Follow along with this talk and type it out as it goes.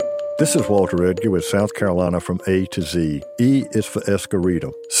This is Walter Edgar with South Carolina from A to Z. E is for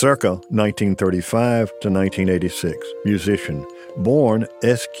Esquerita. Circa 1935 to 1986. Musician. Born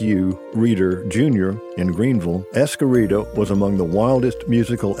Eskew Reeder Jr. in Greenville, Esquerita was among the wildest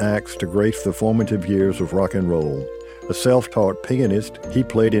musical acts to grace the formative years of rock and roll. A self-taught pianist, he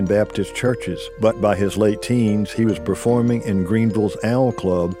played in Baptist churches, but by his late teens, he was performing in Greenville's Owl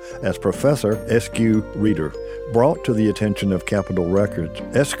Club as Professor Eskew Reeder. Brought to the attention of Capitol Records,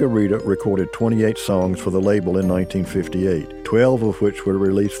 Esquerita recorded 28 songs for the label in 1958, 12 of which were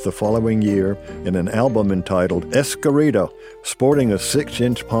released the following year in an album entitled Esquerita. Sporting a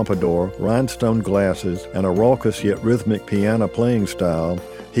 6-inch pompadour, rhinestone glasses, and a raucous yet rhythmic piano playing style,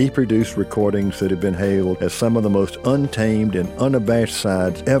 he produced recordings that have been hailed as some of the most untamed and unabashed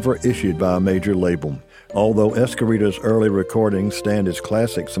sides ever issued by a major label. Although Esquerita's early recordings stand as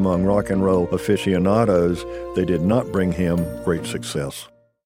classics among rock and roll aficionados, they did not bring him great success.